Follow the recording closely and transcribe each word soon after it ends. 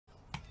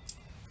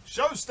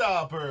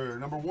ShowStopper,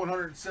 number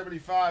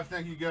 175.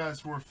 Thank you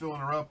guys for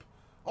filling her up.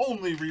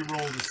 Only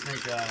re-roll the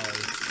snake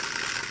eyes.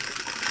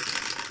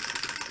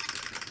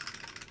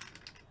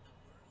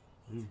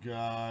 We've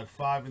got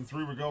 5 and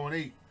 3. We're going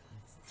 8.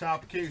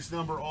 Top case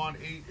number on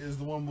 8 is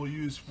the one we'll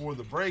use for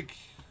the break.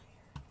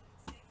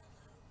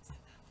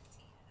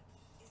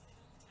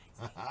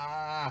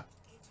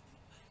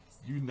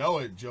 You know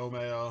it, Joe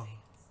Mayo.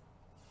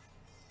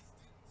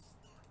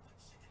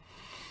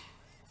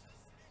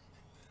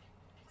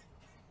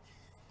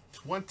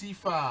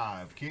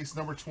 $25. Case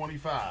number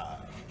 25.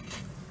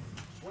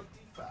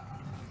 25.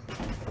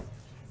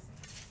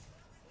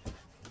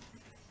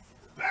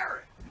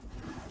 Barrett.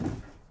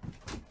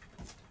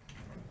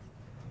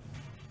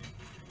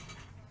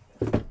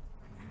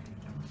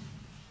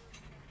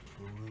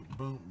 Boom,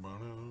 boom,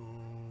 boom.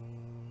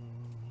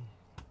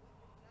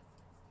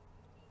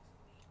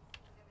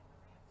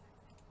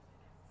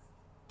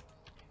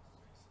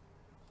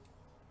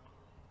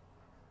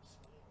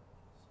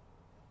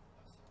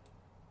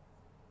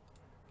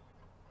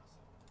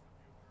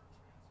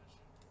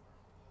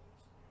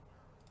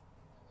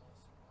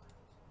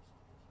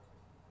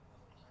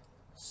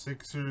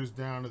 Sixers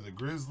down to the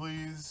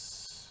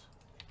Grizzlies.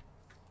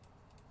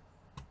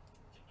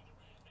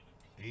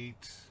 8.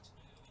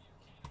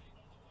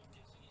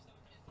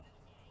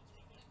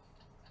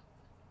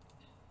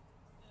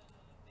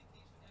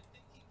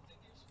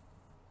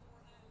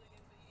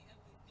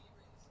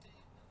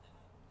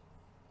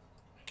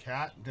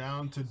 Cat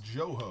down to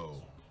Joho.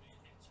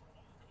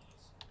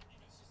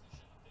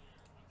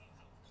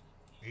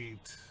 8.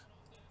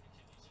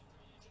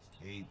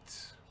 8.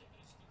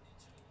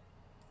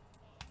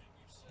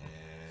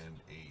 And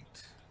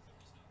 8.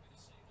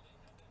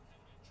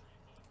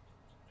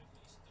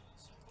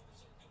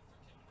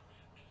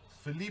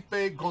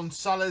 Felipe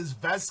Gonzalez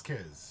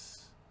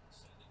Vasquez.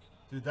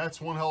 Dude,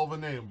 that's one hell of a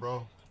name,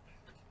 bro.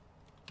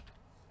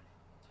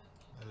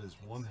 That is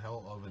one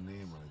hell of a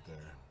name right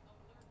there.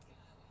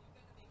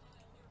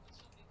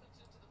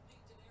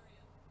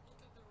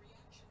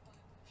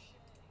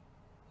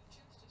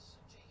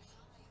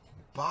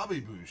 Bobby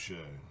Boucher.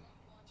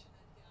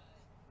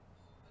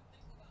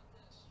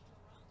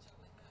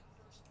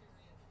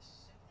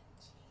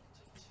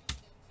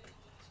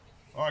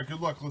 All right,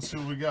 good luck. Let's see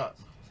what we got.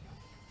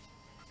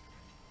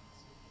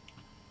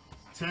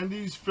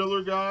 Tendies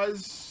filler,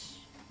 guys.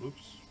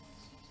 Oops.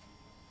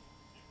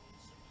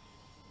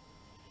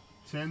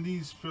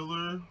 Tendies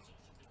filler.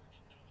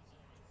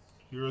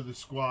 Here are the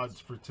squads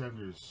for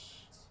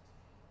tenders.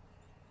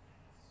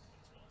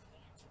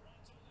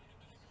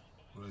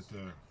 Right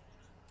there.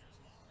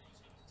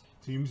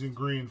 Teams in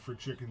green for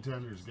chicken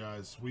tenders,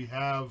 guys. We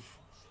have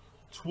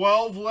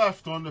 12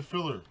 left on the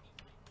filler.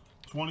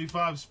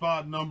 25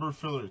 spot number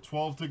filler.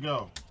 12 to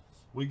go.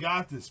 We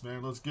got this,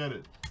 man. Let's get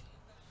it.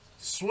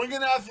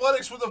 Swinging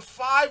Athletics with a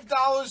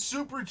 $5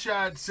 super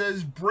chat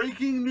says,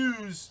 breaking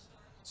news.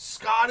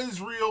 Scott is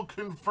real.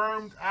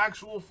 Confirmed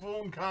actual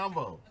phone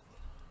combo.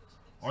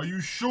 Are you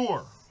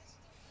sure?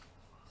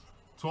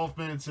 12th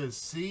man says,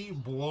 see,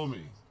 blow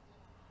me.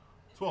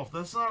 12th,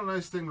 that's not a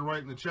nice thing to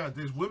write in the chat.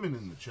 There's women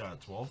in the chat,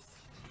 12th.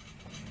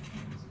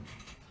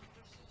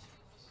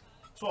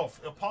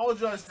 12th,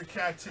 apologize to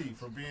Cat T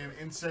for being an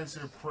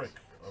insensitive prick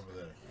over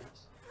there.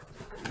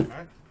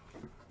 Alright?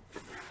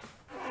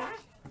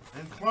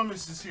 And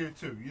Clemens is here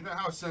too. You know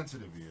how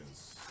sensitive he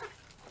is.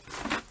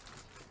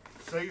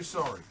 Say you're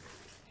sorry.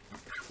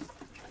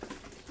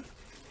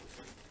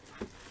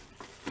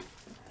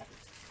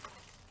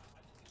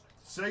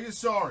 Say you're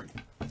sorry.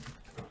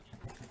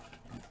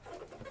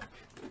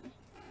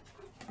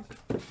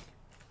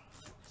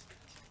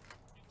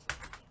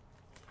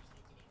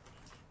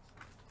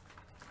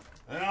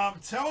 And I'm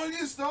telling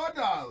you, start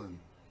dialing.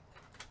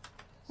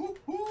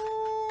 Hoo-hoo-wee.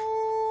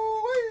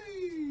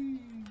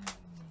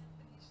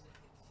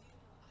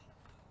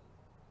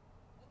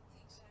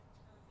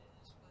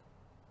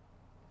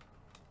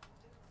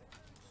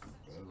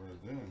 Bad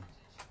right there.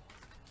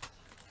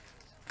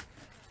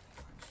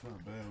 It's not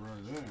bad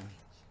right there.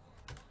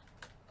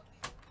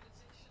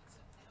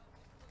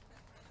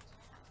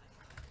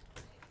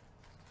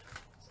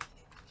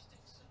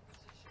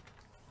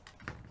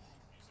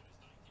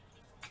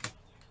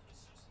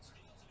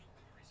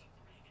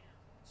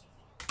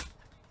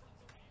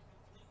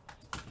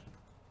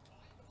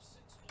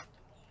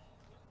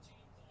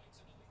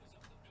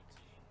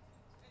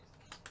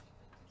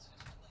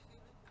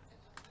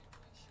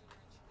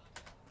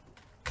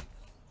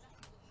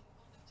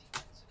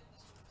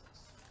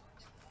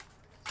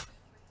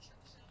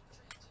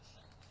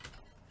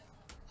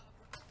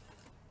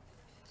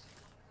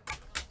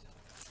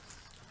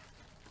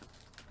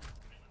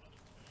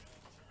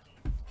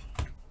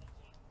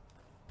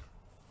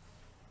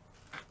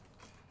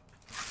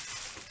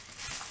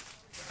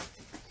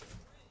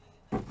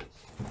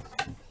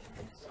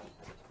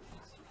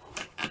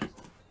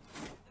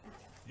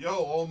 Yo,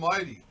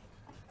 Almighty,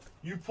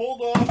 you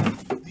pulled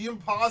off the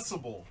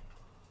impossible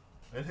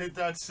and hit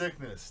that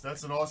sickness.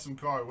 That's an awesome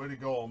card. Way to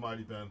go,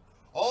 Almighty Ben.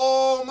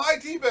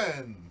 Almighty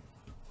Ben!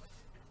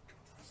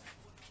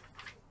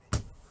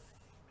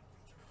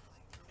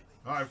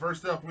 All right,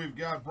 first up, we've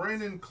got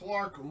Brandon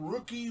Clark,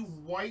 rookie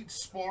white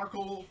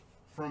sparkle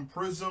from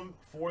Prism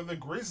for the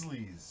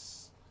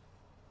Grizzlies.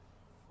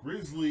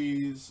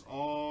 Grizzlies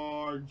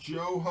are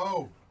Joe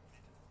Ho.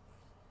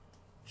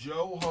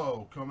 Joe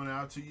Ho coming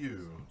out to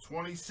you.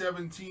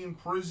 2017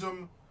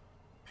 Prism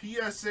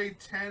PSA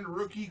 10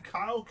 rookie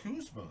Kyle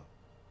Kuzma.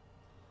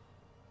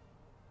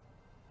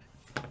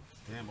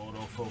 Damn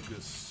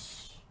autofocus.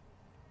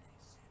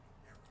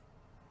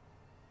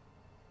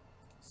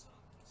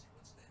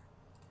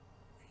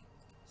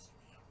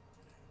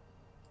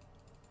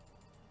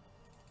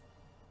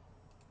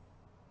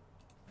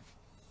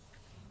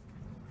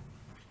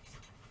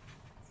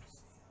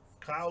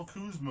 Kyle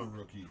Kuzma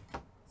rookie.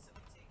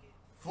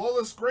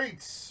 Flawless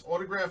Greats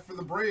autograph for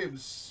the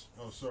Braves.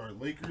 Oh, sorry.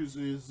 Lakers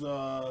is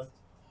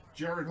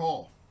Jared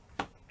Hall.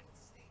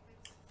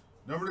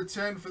 Number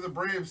 10 for the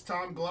Braves,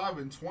 Tom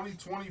Glavine.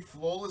 2020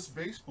 Flawless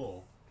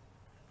Baseball.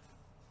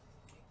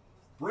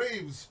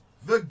 Braves,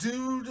 the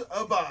dude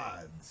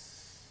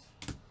abides.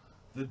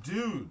 The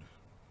dude.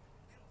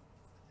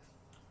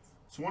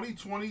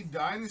 2020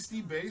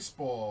 Dynasty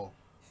Baseball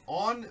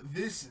on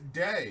this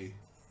day.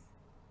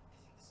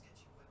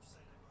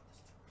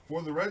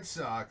 For the Red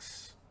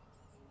Sox,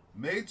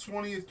 May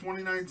 20th,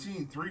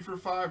 2019, 3 for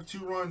 5,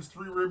 2 runs,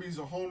 3 ribbies,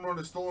 a home run,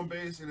 a stolen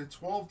base, and a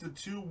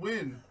 12-2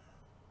 win.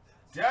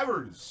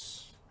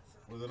 Devers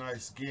with a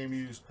nice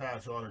game-used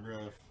patch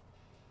autograph.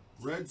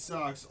 Red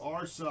Sox,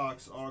 our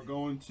Sox are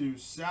going to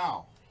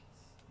Sal.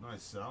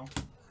 Nice, Sal.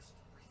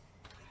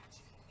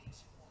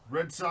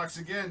 Red Sox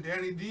again,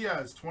 Danny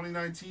Diaz,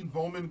 2019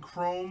 Bowman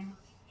Chrome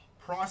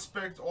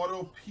Prospect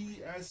Auto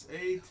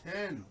PSA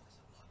 10.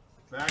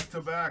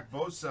 Back-to-back,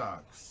 both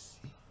Sox.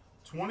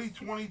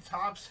 2020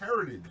 Topps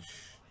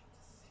Heritage.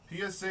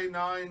 PSA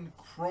 9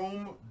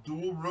 Chrome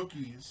Dual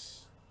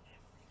Rookies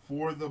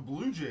for the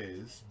Blue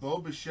Jays. Bo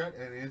Bichette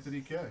and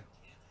Anthony K.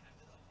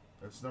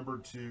 That's number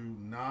to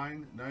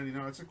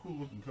 999. That's a cool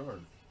looking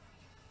card.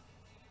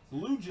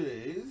 Blue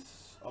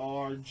Jays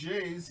are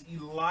Jays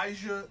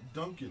Elijah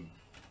Duncan.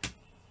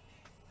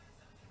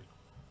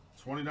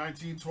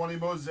 2019-20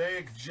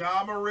 Mosaic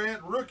Ja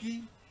Morant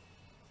rookie.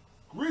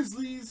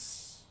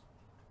 Grizzlies.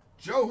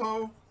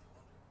 Joho,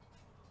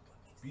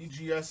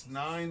 BGS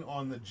 9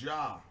 on the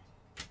Ja.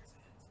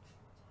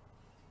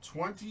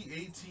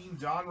 2018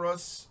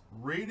 Donruss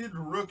rated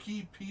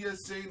rookie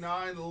PSA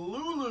 9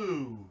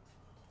 Lulu.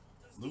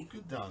 Luka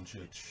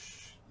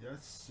Doncic.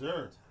 Yes,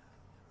 sir.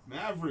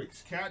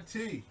 Mavericks, Cat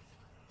T.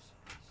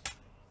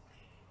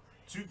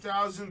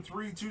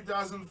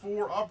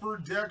 2003-2004 Upper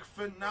Deck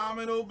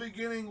phenomenal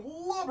beginning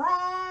LeBron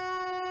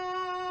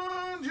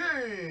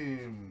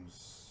James.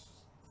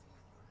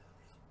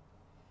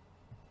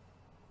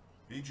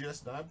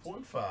 BGS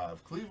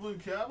 9.5.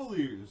 Cleveland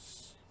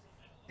Cavaliers.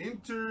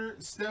 Inter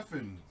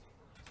Stefan.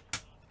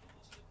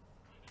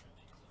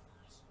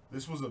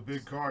 This was a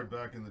big card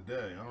back in the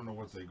day. I don't know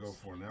what they go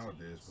for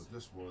nowadays, but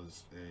this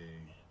was a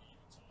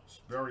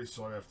very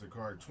sought after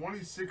card.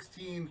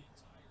 2016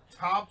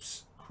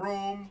 Topps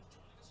Chrome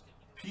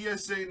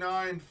PSA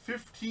 9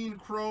 15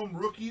 Chrome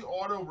rookie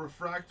auto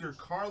refractor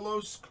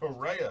Carlos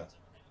Correa.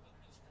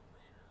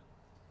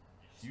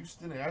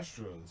 Houston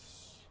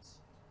Astros.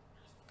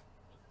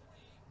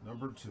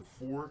 Number to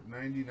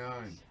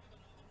 499.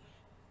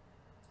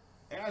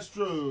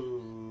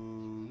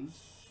 Astros.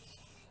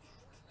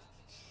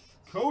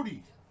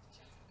 Cody.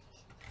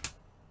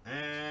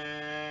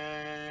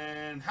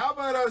 And how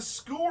about a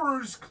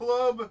Scorers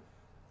Club?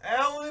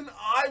 Allen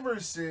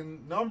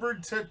Iverson,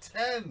 numbered to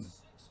 10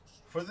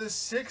 for the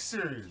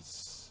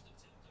Sixers.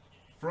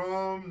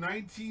 From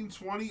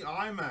 1920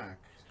 iMac.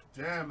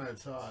 Damn,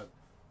 that's hot.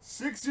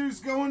 Sixers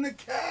going to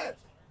Cat.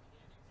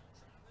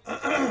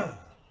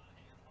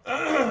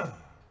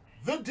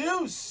 The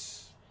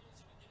Deuce.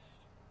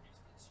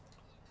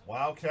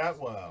 Wildcat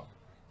Wow.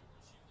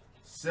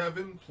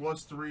 7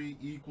 + 3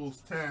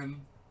 =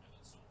 10.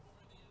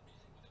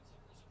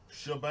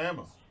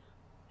 Shabama.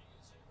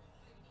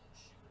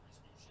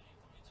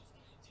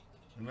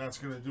 And that's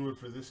going to do it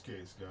for this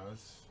case,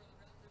 guys.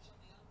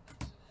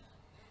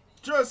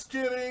 Just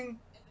kidding.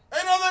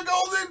 Another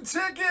golden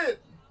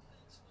ticket.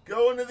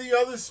 Going to the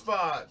other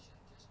spot.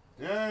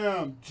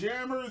 Damn.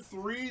 Jammer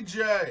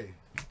 3J.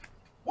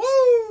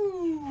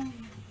 Woo!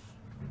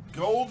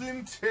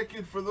 Golden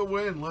ticket for the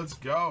win. Let's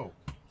go.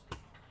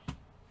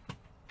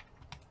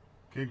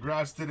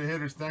 Congrats to the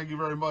hitters. Thank you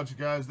very much,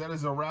 guys. That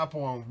is a wrap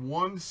on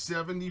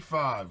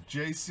 175.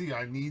 JC,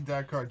 I need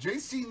that card.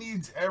 JC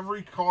needs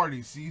every card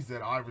he sees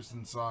that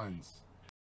Iverson signs.